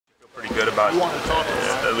about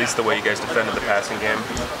at least the way you guys defended the passing game?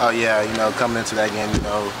 Oh yeah, coming into that game, it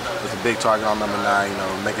was a big target on number 9.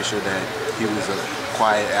 Making sure that he was a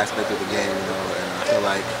quiet aspect of the game. And I feel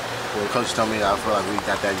like the coach told me, I feel like we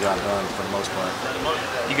got that job done for the most part.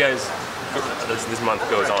 You guys, as this month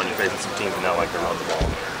goes on, you're facing some teams that now like to run the ball.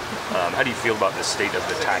 How do you feel about the state of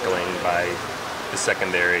the tackling by the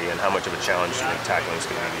secondary, and how much of a challenge do you think tackling is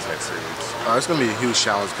going to be these next 3 weeks? It's going to be a huge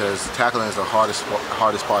challenge because tackling is the hardest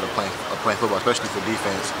part of playing football, especially for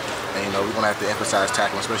defense. And we're going to have to emphasize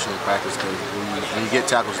tackling, especially in practice, because when you get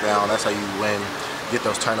tackles down, that's how you win. Get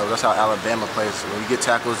those turnovers. That's how Alabama plays. When you get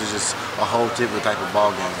tackles, it's just a whole different type of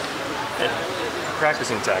ball game. And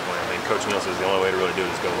practicing tackling, I mean, Coach Neal says the only way to really do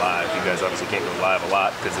it is go live. You guys obviously can't go live a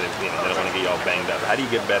lot because they don't want to get you all banged up. How do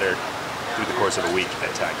you get better through the course of a week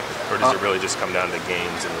at tackling? Or does it really just come down to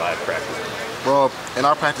games and live practice? Well, in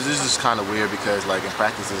our practice, this is kind of weird because, like, in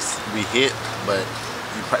practices, we hit, but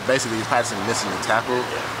basically you're practicing missing the tackle.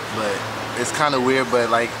 But it's kind of weird, but,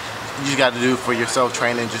 like, you just got to do for yourself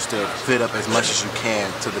training just to fit up as much as you can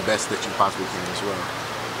to the best that you possibly can as well.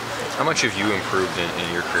 How much have you improved in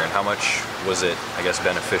your career, and how much was it, I guess,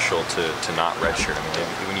 beneficial to not redshirt? I mean,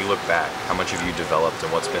 when you look back, how much have you developed, and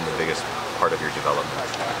what's been the biggest part of your development?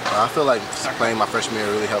 I feel like playing my freshman year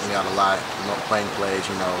really helped me out a lot. Playing plays,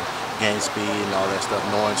 gain speed and all that stuff,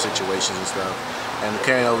 knowing situations and stuff. And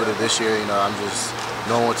carrying over to this year, I'm just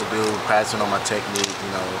knowing what to do, practicing on my technique,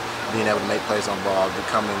 being able to make plays on ball,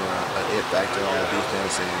 becoming an it factor on the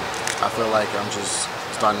defense, and I feel like I'm just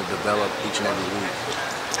starting to develop each and every week.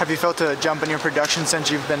 Have you felt a jump in your production since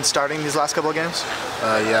you've been starting these last couple of games?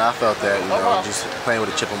 Yeah, I felt that, just playing with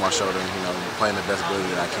a chip on my shoulder, playing the best ability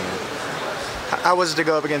that I can. How was it to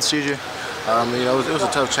go up against Juju? It was a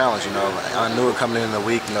tough challenge. I knew it coming in the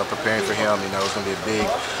week. Preparing for him. It was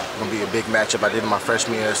gonna be a big matchup. I did in my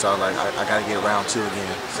freshman year, so I was like, I got to get round 2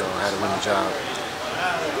 again. So I had to win the job.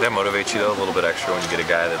 That motivates you though a little bit extra when you get a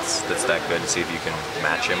guy that's that good, to see if you can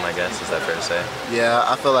match him, I guess. Is that fair to say? Yeah,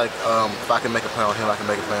 I feel like if I can make a play on him, I can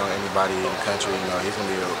make a play on anybody in the country. He's gonna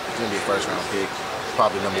be a first round pick,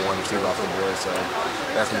 probably number 1 receiver off the board. So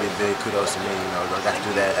that's gonna be a big kudos to me. I got to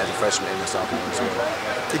do that as a freshman and a sophomore as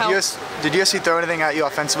well. Did USC throw anything at you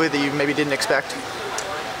offensively that you maybe didn't expect?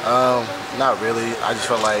 Not really. I just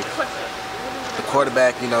felt like the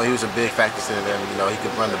quarterback, he was a big factor to them. He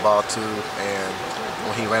could run the ball too, and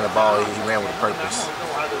when he ran the ball, he ran with a purpose.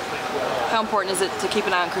 How important is it to keep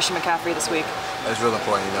an eye on Christian McCaffrey this week? It's real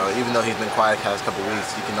important. Even though he's been quiet the past couple of weeks,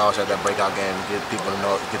 he can always have that breakout game and get people to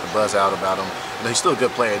get the buzz out about him. He's still a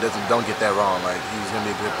good player. Don't get that wrong. Like, he's gonna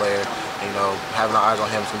be a good player. And, having our eyes on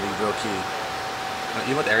him is gonna be real key.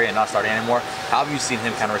 Even with Arian not starting anymore, how have you seen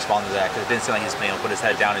him kind of respond to that? Because it didn't seem like he's playing, put his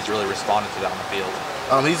head down. He's really responded to that on the field.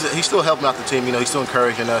 He's still helping out the team. He's still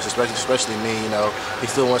encouraging us, especially me. He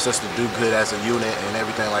still wants us to do good as a unit and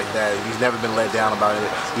everything like that. He's never been let down about it.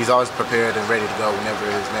 He's always prepared and ready to go whenever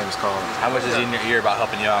his name is called. How much is he in your ear about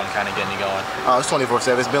helping you out and kind of getting you going? It's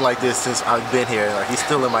 24/7. It's been like this since I've been here. Like, he's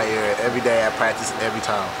still in my ear every day at practice, every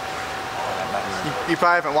time. You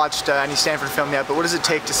probably haven't watched any Stanford film yet, but what does it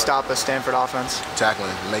take to stop a Stanford offense?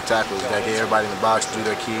 Tackling, make tackles. You gotta get everybody in the box, do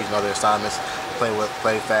their keys, know their assignments,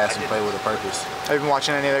 play fast, and play with a purpose. Have you been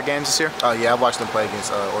watching any of their games this year? Yeah, I watched them play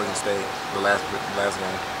against Oregon State, the last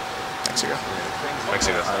game. Thanks, Ugo. Thanks,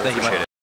 Ugo. Thank you, Mike.